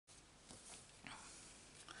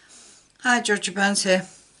Hi, Georgia Burns here.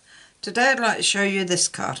 Today I'd like to show you this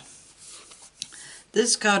card.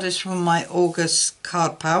 This card is from my August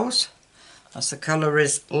card pals, as the colour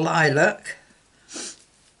is lilac.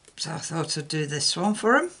 So I thought I'd do this one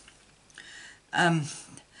for him.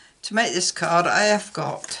 To make this card I have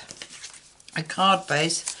got a card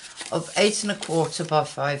base of 8 1/4 by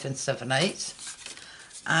 5 7/8,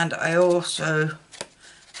 and I also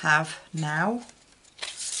have now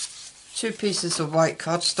 2 pieces of white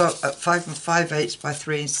cardstock at 5 5/8 by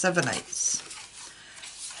 3 7/8.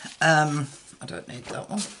 I don't need that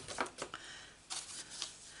one.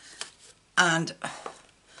 And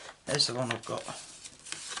there's the one I've got.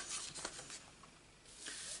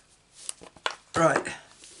 Right,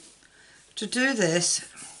 to do this,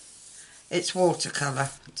 it's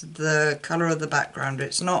watercolour, the colour of the background.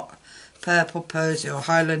 It's not Purple Posy or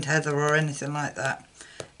Highland Heather or anything like that.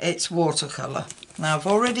 It's watercolour. Now I've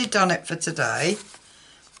already done it for today.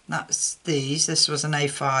 That's these. This was an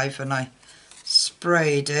A5 and I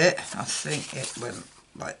sprayed it. I think it went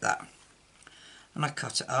like that. And I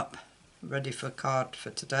cut it up, ready for card for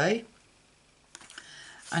today.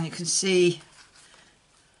 And you can see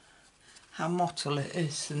how mottled it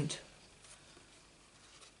is and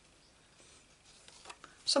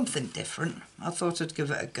something different. I thought I'd give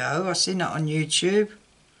it a go. I seen it on YouTube.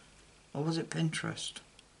 Or was it Pinterest?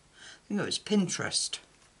 I think it was Pinterest.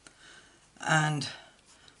 And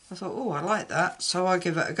I thought, oh, I like that, so I'll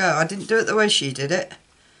give it a go. I didn't do it the way she did it.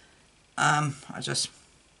 I just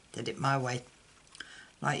did it my way,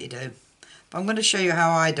 like you do. But I'm going to show you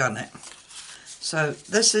how I done it. So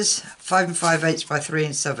this is 5 5/8 by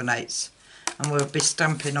 3 7/8, and we'll be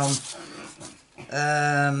stamping on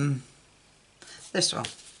this one.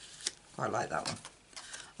 Quite like that one.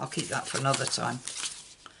 I'll keep that for another time.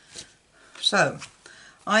 So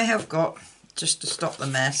I have got, just to stop the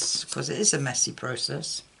mess, because it is a messy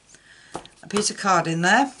process, a piece of card in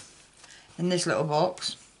there, in this little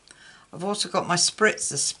box. I've also got my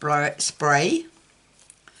spritzer spray,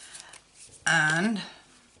 and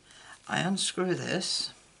I unscrew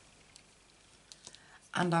this,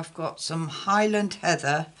 and I've got some Highland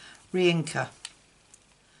Heather re-inker.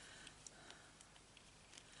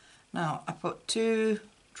 Now I put 2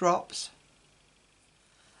 drops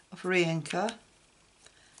of re-inker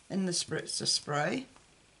in the spritzer spray,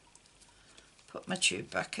 put my tube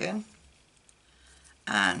back in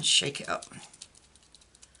and shake it up,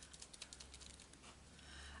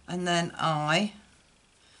 and then I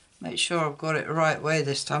make sure I've got it the right way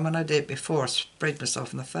this time. When I did it before I sprayed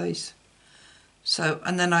myself in the face. So,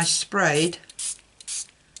 and then I sprayed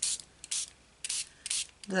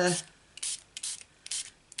the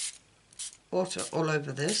water all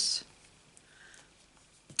over this.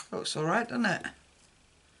 Looks alright, doesn't it?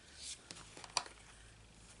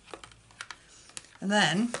 And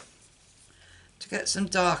then, to get some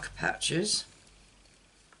darker patches,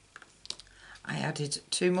 I added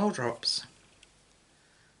 2 more drops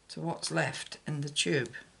to what's left in the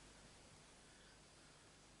tube.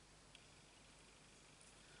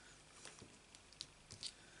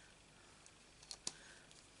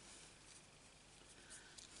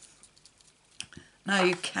 Now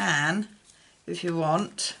you can, if you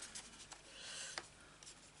want,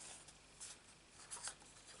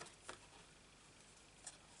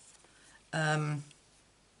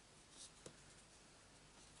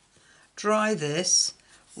 dry this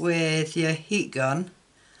with your heat gun.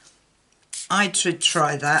 I should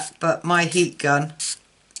try that, but my heat gun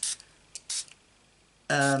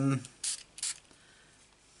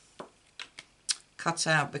cut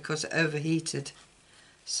out because it overheated.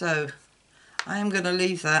 So I am going to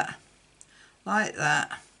leave that like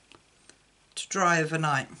that to dry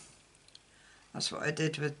overnight. That's what I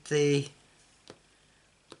did with the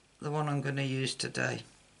one I'm going to use today.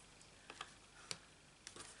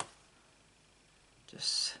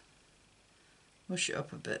 Just mush it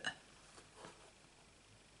up a bit.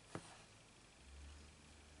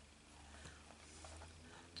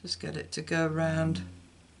 Just get it to go around,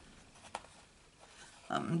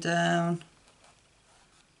 up and down,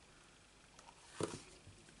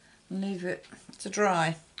 and leave it to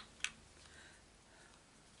dry.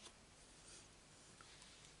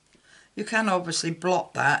 You can obviously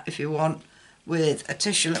blot that if you want with a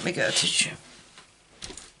tissue. Let me get a tissue.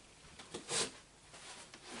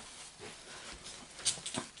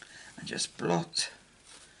 And just blot,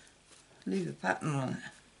 leave a pattern on it,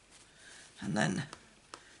 and then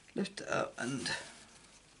lift it up, and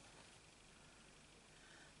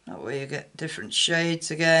that way you get different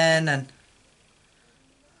shades again, and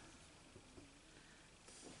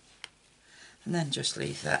then just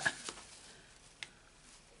leave that.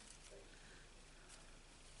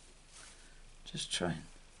 Just try and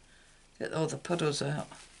get all the puddles out.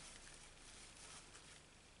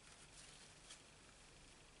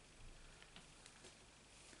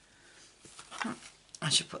 I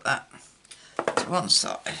should put that to one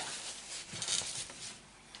side.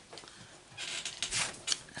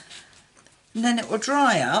 And then it will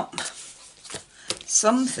dry up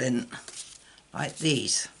something like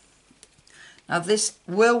these. Now this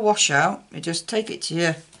will wash out. You just take it to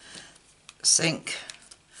your sink,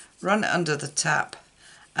 run it under the tap,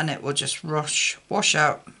 and it will just wash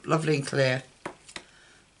out lovely and clear.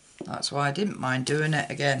 That's why I didn't mind doing it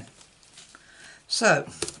again. So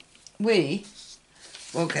we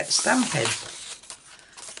will get stamping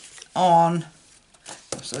on.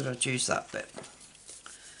 So I'd use that bit.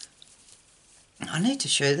 I need to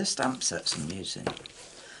show you the stamp sets I'm using.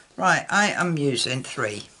 Right, I am using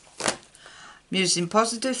 3. I'm using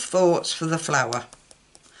Positive Thoughts for the flower,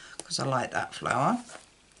 because I like that flower.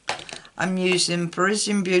 I'm using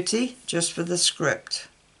Parisian Beauty just for the script.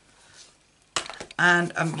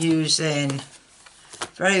 And I'm using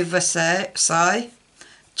Very Versailles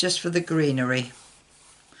just for the greenery.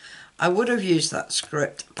 I would have used that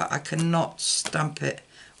script, but I cannot stamp it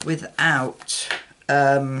without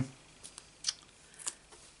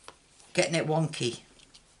getting it wonky.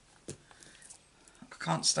 I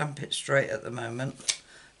can't stamp it straight at the moment,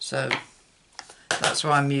 so that's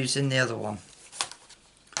why I'm using the other one.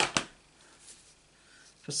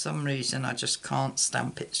 For some reason I just can't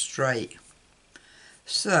stamp it straight.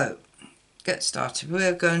 So, get started.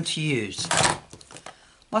 We're going to use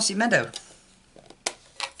Mossy Meadow.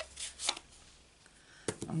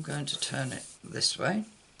 I'm going to turn it this way,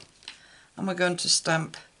 and we're going to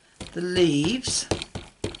stamp the leaves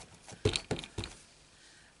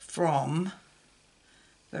from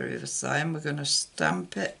Very Versailles, and we're going to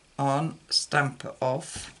stamp it on, stamp it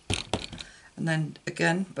off, and then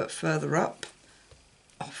again, but further up,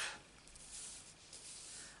 off.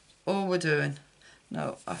 All we're doing.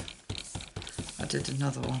 No, I did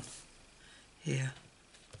another one here,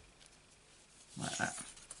 like that.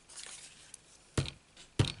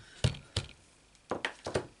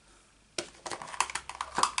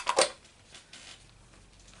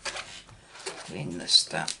 Clean the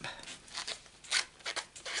stamp.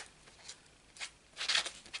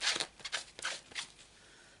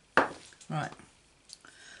 Right,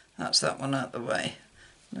 that's that one out the way.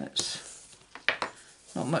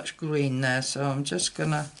 Not much green there, so I'm just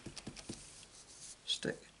gonna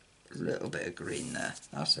stick a little bit of green there.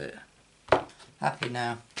 That's it. Happy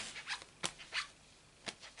now.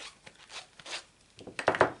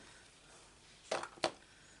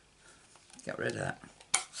 Get rid of that.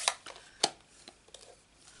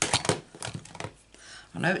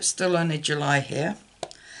 I know it's still only July here,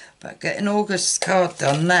 but getting August's card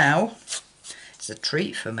done now is a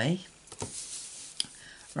treat for me.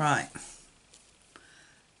 Right,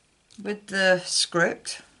 with the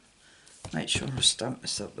script, make sure I stamp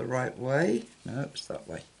this up the right way. No, it's that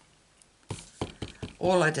way.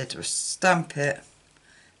 All I did was stamp it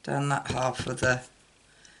down that half of the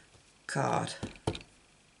card.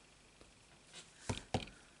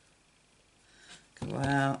 Go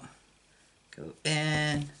out, go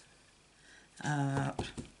in, out,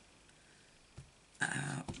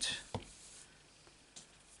 out,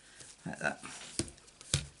 like that.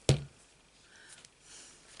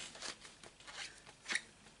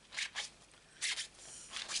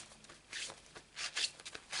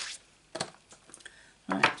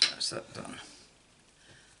 Right, that's that done.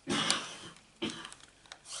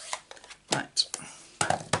 Right,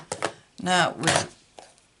 now with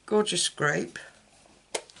Gorgeous Grape,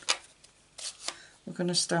 we're going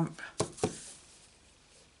to stamp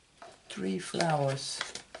 3 flowers,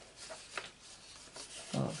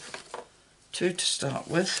 well, 2 to start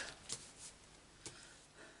with.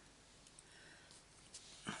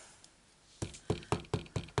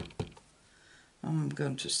 I'm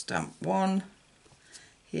going to stamp 1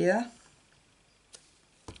 here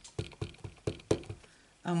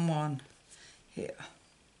and 1 here.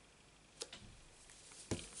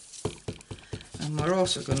 And we're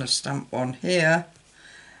also going to stamp 1 here,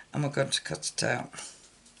 and we're going to cut it out.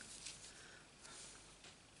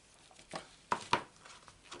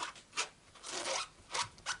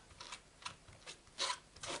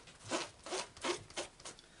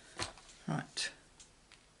 Right,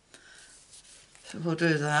 so we'll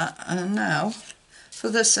do that, and now for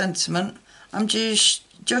the sentiment, I'm just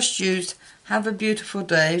used Have a Beautiful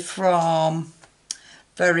Day from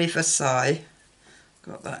Very Versailles.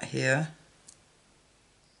 Got that here.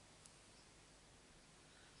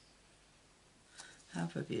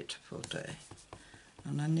 Have a beautiful day.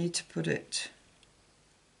 And I need to put it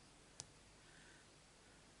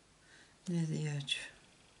near the edge.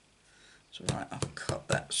 It's alright, I'll cut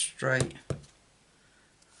that straight.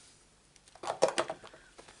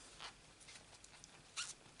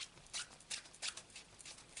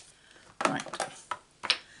 Right,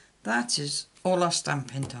 that is all our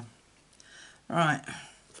stamping done. Right,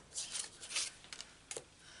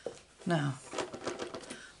 now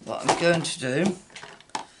what I'm going to do,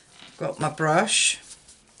 I've got my brush,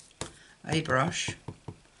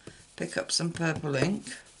 pick up some purple ink,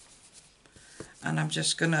 and I'm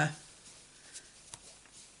just going to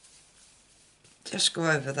go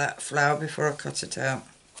over that flower before I cut it out,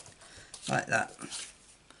 like that,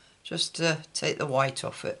 just to take the white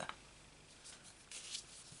off it.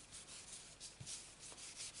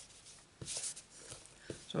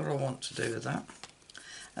 That's all I want to do with that.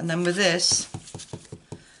 And then with this,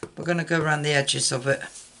 we're going to go around the edges of it.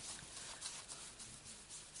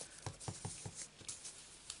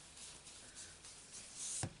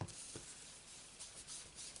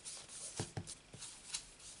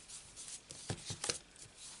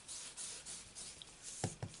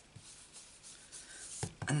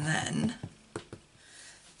 And then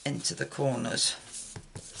into the corners.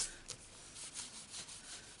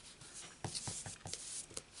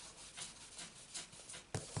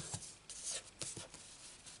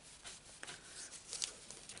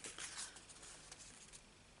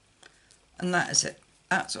 And that is it.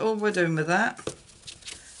 That's all we're doing with that.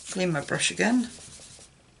 Clean my brush again.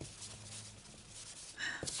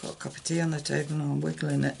 Got a cup of tea on the table and I'm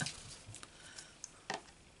wiggling it.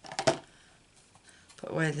 Put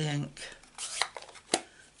away the ink.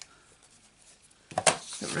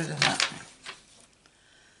 Get rid of that.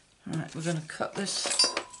 Alright, we're going to cut this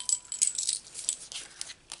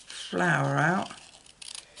flower out.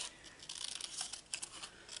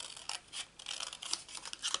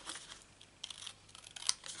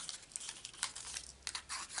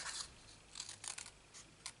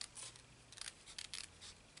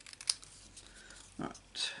 Right.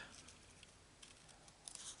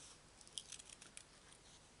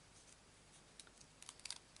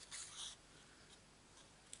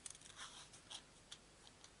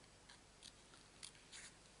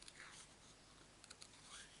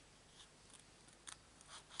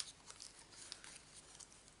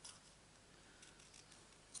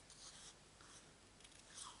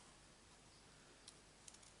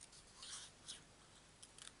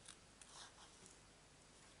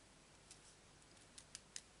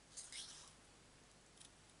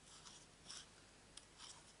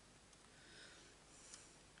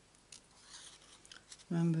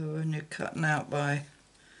 Remember, when you're cutting out by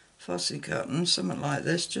fussy cutting, something like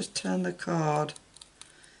this, just turn the card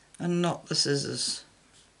and not the scissors.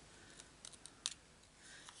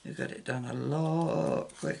 You get it done a lot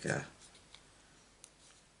quicker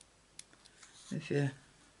if you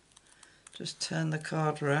just turn the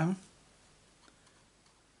card around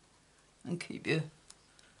and keep your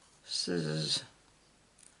scissors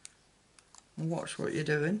and watch what you're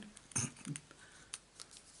doing.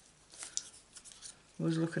 I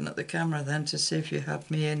was looking at the camera then to see if you had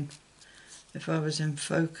me in, if I was in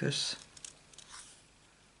focus.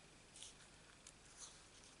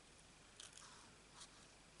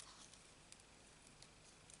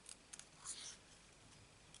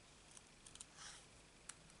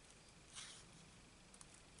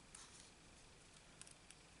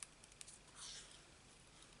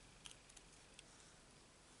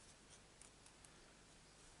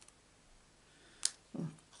 Oh,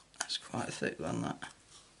 that's quite a thick one, that.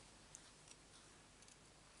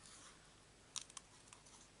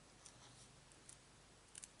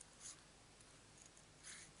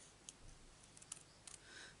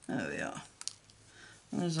 There we are.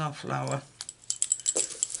 There's our flower.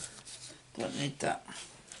 Don't need that.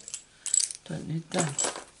 Don't need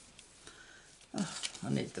that. Oh, I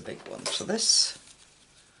need the big one for this.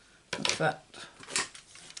 In fact,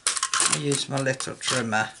 I use my little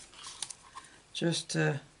trimmer just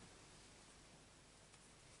to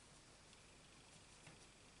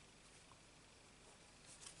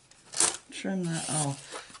trim that off.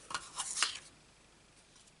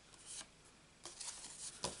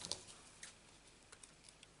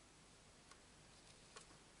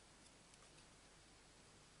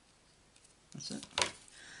 That's it.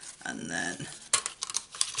 And then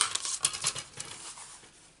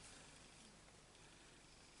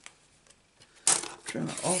trim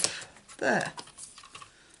it off there.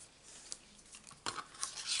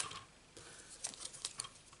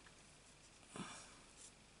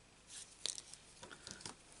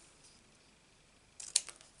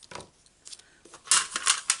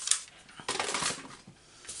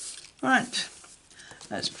 Right,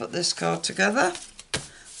 let's put this card together.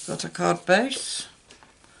 Got a card base.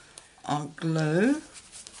 I'll glue.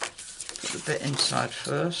 Put the bit inside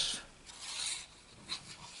first.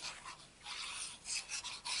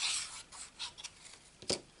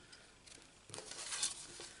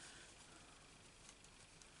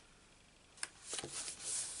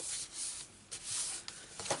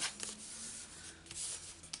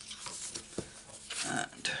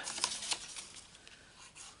 And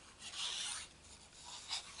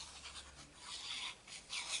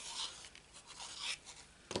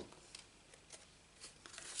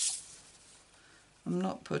I'm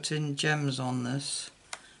not putting gems on this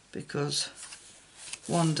because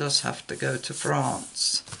one does have to go to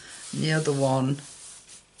France and the other one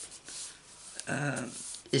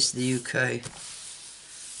is the UK.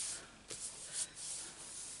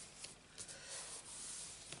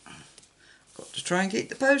 Got to try and keep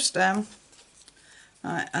the post down.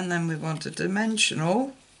 Right, and then we want a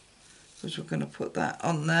dimensional because we're going to put that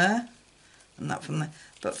on there and that from there.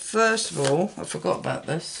 But first of all, I forgot about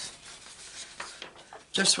this.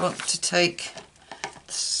 Just want to take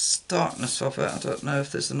the starkness of it. I don't know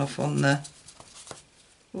if there's enough on there.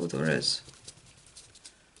 Oh, there is.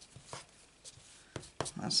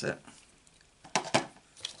 That's it.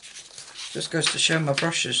 Just goes to show my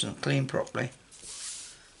brush isn't clean properly.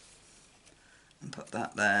 And put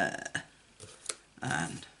that there.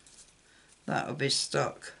 And that will be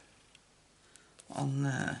stuck on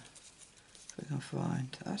there. If we can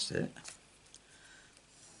find. That's it.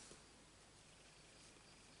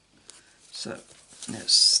 So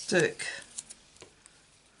let's stick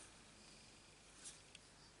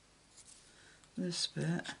this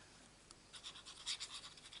bit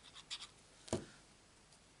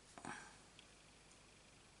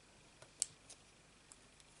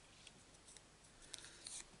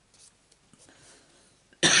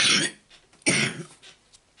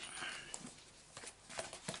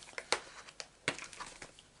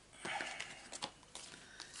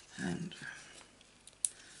and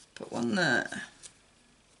put one there,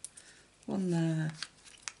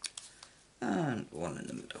 and one in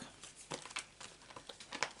the middle.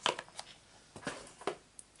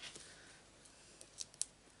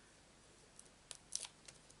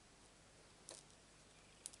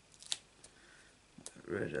 Get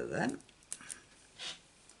rid of them.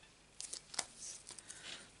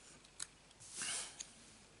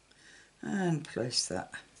 And place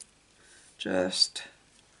that just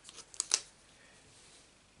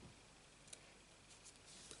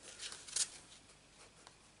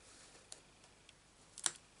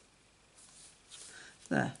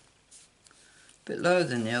there. A bit lower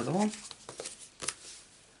than the other one,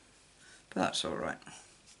 but that's alright.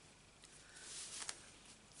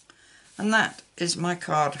 And that is my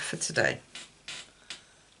card for today.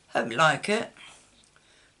 Hope you like it.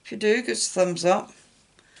 If you do, give us a thumbs up.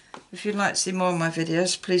 If you'd like to see more of my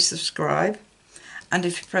videos, please subscribe. And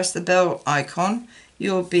if you press the bell icon,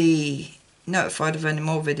 you'll be notified of any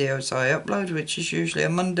more videos I upload, which is usually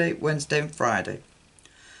on Monday, Wednesday and Friday.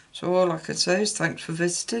 So all I can say is thanks for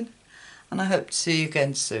visiting, and I hope to see you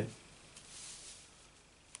again soon.